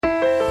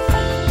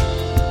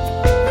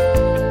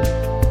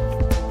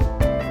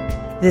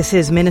This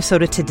is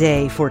Minnesota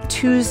Today for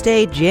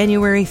Tuesday,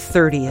 January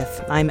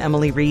 30th. I'm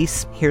Emily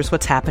Reese. Here's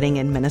what's happening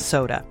in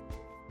Minnesota.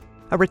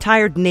 A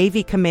retired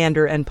Navy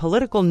commander and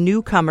political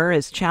newcomer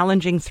is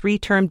challenging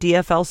three-term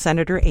DFL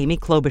Senator Amy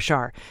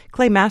Klobuchar.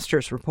 Clay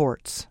Masters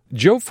reports.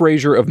 Joe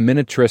Frazier of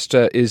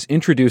Minnetrista is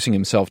introducing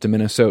himself to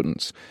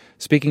Minnesotans.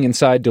 Speaking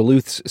inside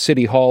Duluth's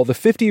City Hall, the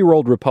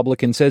 50-year-old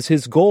Republican says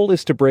his goal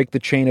is to break the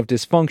chain of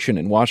dysfunction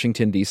in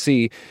Washington,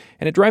 D.C.,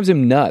 and it drives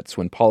him nuts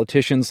when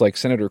politicians like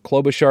Senator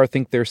Klobuchar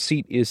think their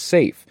seat is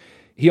safe.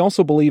 He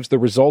also believes the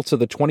results of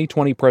the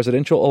 2020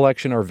 presidential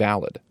election are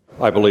valid.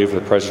 I believe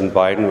that President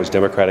Biden was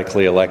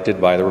democratically elected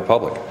by the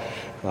Republic.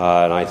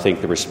 And I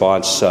think the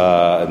response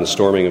and the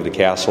storming of the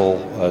castle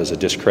is a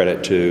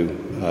discredit to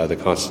the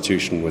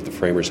Constitution, what the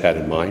framers had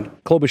in mind.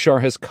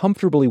 Klobuchar has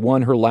comfortably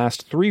won her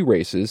last three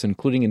races,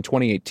 including in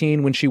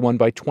 2018 when she won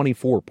by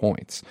 24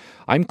 points.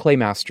 I'm Clay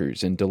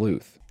Masters in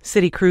Duluth.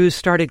 City crews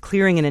started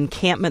clearing an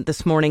encampment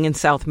this morning in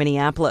South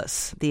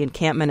Minneapolis. The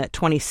encampment at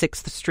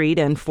 26th Street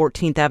and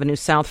 14th Avenue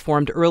South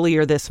formed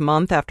earlier this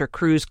month after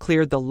crews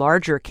cleared the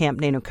larger Camp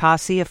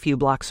Nenukasi a few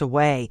blocks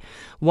away.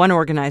 One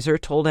organizer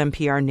told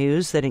NPR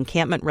News that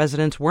encampment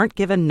residents weren't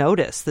given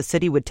notice the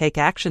city would take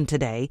action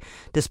today,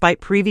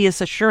 despite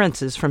previous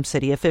assurances from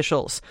city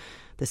officials.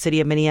 The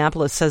city of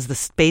Minneapolis says the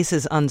space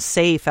is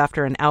unsafe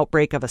after an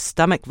outbreak of a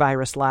stomach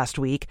virus last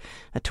week.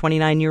 A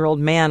 29-year-old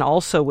man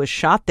also was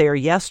shot there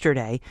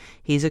yesterday.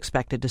 He's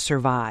expected to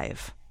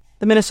survive.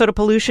 The Minnesota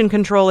Pollution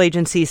Control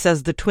Agency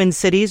says the Twin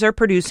Cities are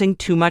producing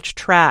too much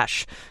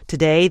trash.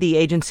 Today, the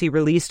agency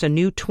released a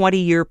new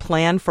 20-year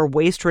plan for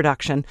waste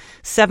reduction.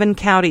 7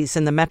 counties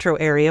in the metro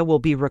area will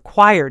be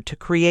required to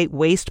create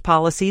waste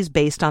policies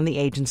based on the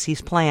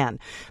agency's plan.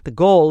 The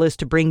goal is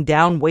to bring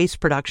down waste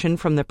production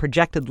from the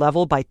projected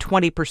level by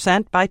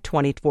 20% by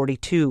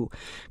 2042.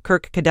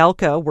 Kirk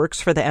Kadelka works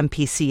for the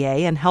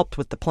MPCA and helped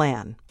with the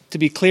plan. To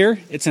be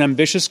clear, it's an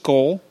ambitious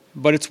goal,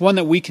 but it's one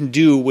that we can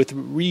do with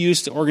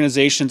reused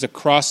organizations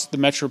across the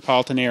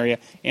metropolitan area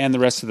and the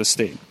rest of the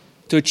state.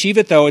 To achieve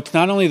it, though, it's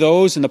not only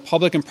those in the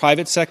public and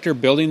private sector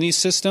building these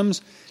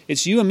systems,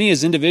 it's you and me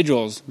as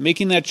individuals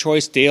making that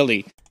choice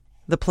daily.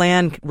 The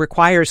plan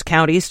requires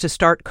counties to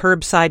start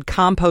curbside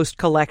compost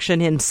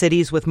collection in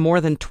cities with more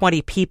than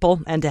 20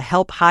 people and to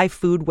help high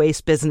food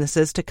waste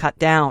businesses to cut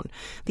down.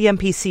 The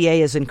MPCA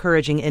is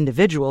encouraging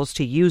individuals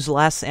to use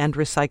less and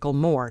recycle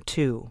more,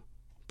 too.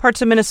 Parts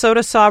of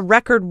Minnesota saw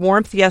record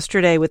warmth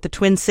yesterday with the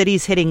Twin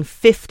Cities hitting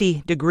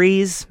 50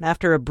 degrees.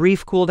 After a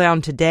brief cool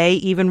down today,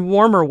 even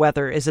warmer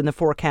weather is in the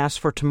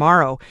forecast for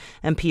tomorrow.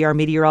 NPR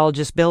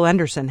meteorologist Bill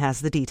Anderson has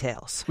the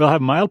details. We'll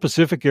have mild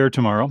Pacific air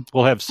tomorrow.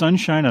 We'll have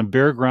sunshine on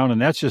bare ground,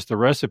 and that's just the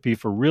recipe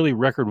for really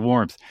record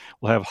warmth.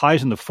 We'll have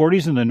highs in the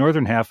 40s in the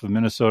northern half of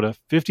Minnesota,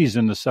 50s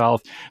in the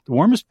south. The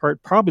warmest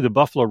part, probably the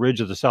Buffalo Ridge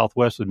of the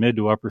southwest with mid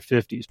to upper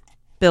 50s.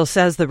 Bill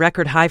says the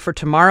record high for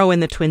tomorrow in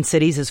the Twin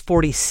Cities is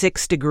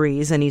 46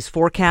 degrees, and he's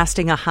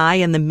forecasting a high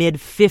in the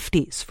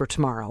mid-50s for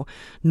tomorrow.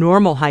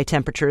 Normal high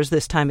temperatures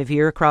this time of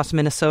year across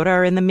Minnesota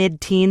are in the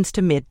mid-teens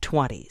to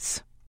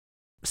mid-20s.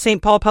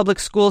 St. Paul Public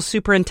Schools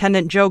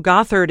Superintendent Joe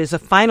Gothard is a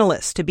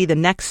finalist to be the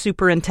next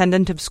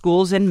superintendent of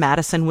schools in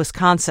Madison,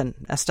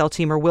 Wisconsin. Estelle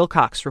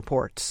Teamer-Wilcox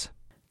reports.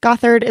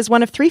 Gothard is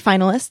one of 3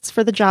 finalists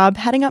for the job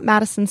heading up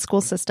Madison's school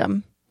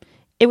system.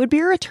 It would be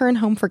a return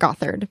home for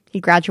Gothard. He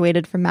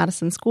graduated from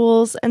Madison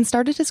Schools and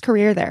started his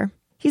career there.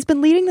 He's been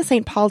leading the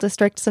St. Paul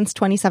district since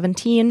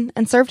 2017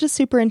 and served as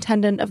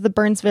superintendent of the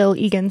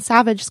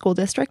Burnsville-Egan-Savage School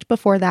District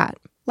before that.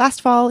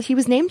 Last fall, he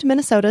was named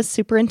Minnesota's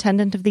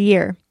Superintendent of the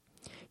Year.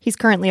 He's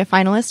currently a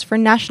finalist for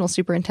National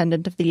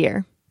Superintendent of the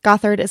Year.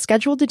 Gothard is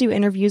scheduled to do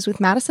interviews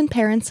with Madison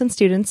parents and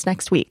students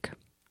next week.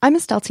 I'm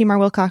Estelle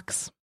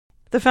Teamer-Wilcox.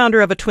 The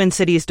founder of a Twin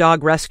Cities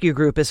dog rescue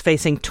group is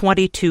facing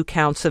 22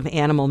 counts of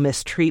animal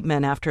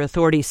mistreatment after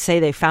authorities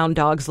say they found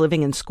dogs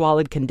living in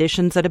squalid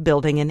conditions at a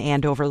building in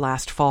Andover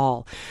last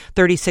fall.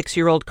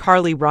 36-year-old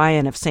Carly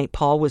Ryan of St.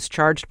 Paul was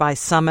charged by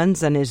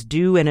summons and is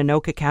due in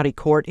Anoka County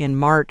Court in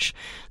March.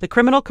 The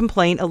criminal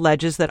complaint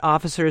alleges that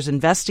officers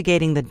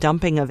investigating the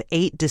dumping of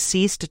 8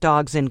 deceased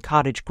dogs in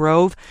Cottage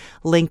Grove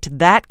linked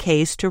that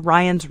case to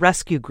Ryan's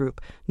rescue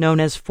group,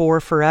 known as 4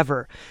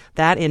 Forever.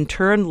 That, in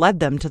turn, led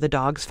them to the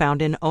dogs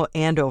found in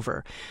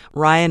Andover.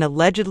 Ryan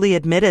allegedly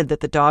admitted that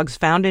the dogs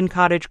found in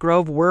Cottage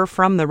Grove were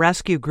from the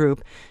rescue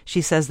group.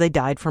 She says they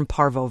died from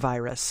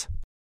parvovirus.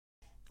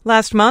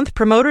 Last month,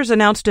 promoters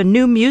announced a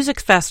new music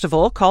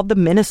festival called the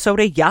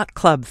Minnesota Yacht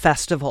Club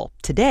Festival.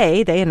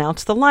 Today, they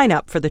announced the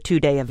lineup for the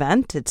 2-day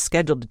event. It's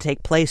scheduled to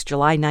take place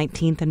July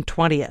 19th and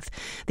 20th.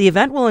 The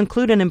event will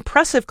include an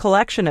impressive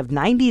collection of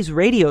 90s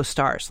radio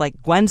stars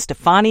like Gwen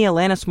Stefani,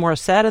 Alanis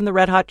Morissette, and the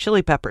Red Hot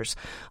Chili Peppers.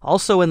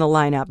 Also in the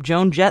lineup,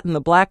 Joan Jett and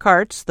the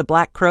Blackhearts, the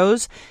Black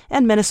Crowes,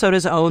 and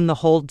Minnesota's own the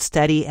Hold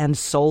Steady and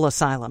Soul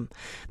Asylum.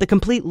 The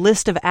complete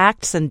list of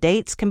acts and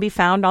dates can be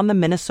found on the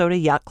Minnesota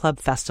Yacht Club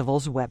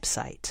Festival's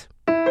website.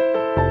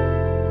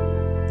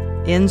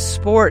 In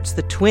sports,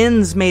 the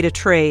Twins made a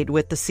trade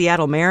with the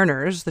Seattle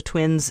Mariners. The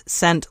Twins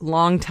sent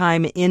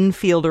longtime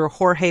infielder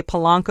Jorge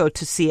Polanco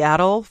to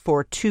Seattle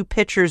for 2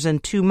 pitchers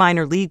and 2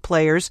 minor league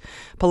players.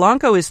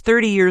 Polanco is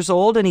 30 years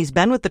old, and he's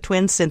been with the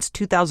Twins since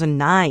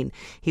 2009.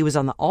 He was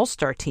on the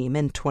All-Star team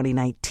in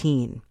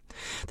 2019.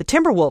 The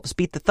Timberwolves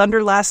beat the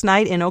Thunder last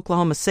night in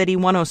Oklahoma City,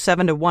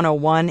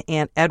 107-101.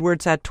 Ant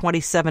Edwards had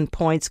 27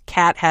 points.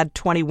 Cat had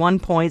 21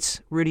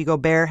 points. Rudy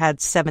Gobert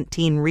had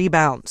 17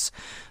 rebounds.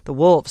 The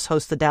Wolves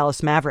host the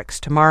Dallas Mavericks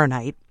tomorrow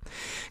night.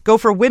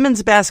 Gopher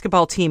women's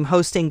basketball team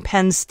hosting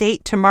Penn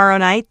State tomorrow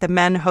night. The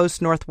men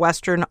host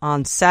Northwestern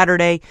on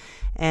Saturday.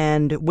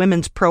 And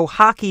women's pro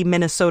hockey,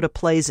 Minnesota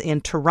plays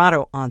in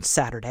Toronto on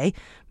Saturday.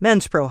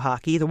 Men's pro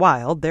hockey, the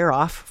Wild, they're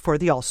off for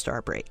the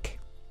All-Star break.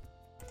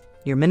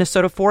 Your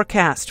Minnesota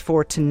forecast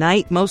for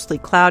tonight, mostly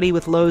cloudy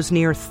with lows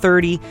near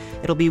 30.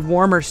 It'll be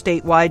warmer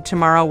statewide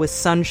tomorrow with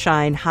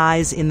sunshine,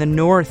 highs in the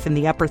north in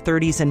the upper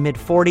 30s and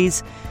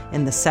mid-40s.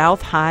 In the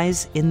south,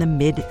 highs in the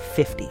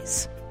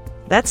mid-50s.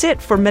 That's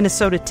it for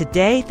Minnesota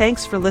Today.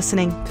 Thanks for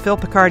listening. Phil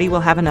Picardi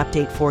will have an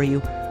update for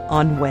you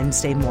on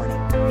Wednesday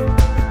morning.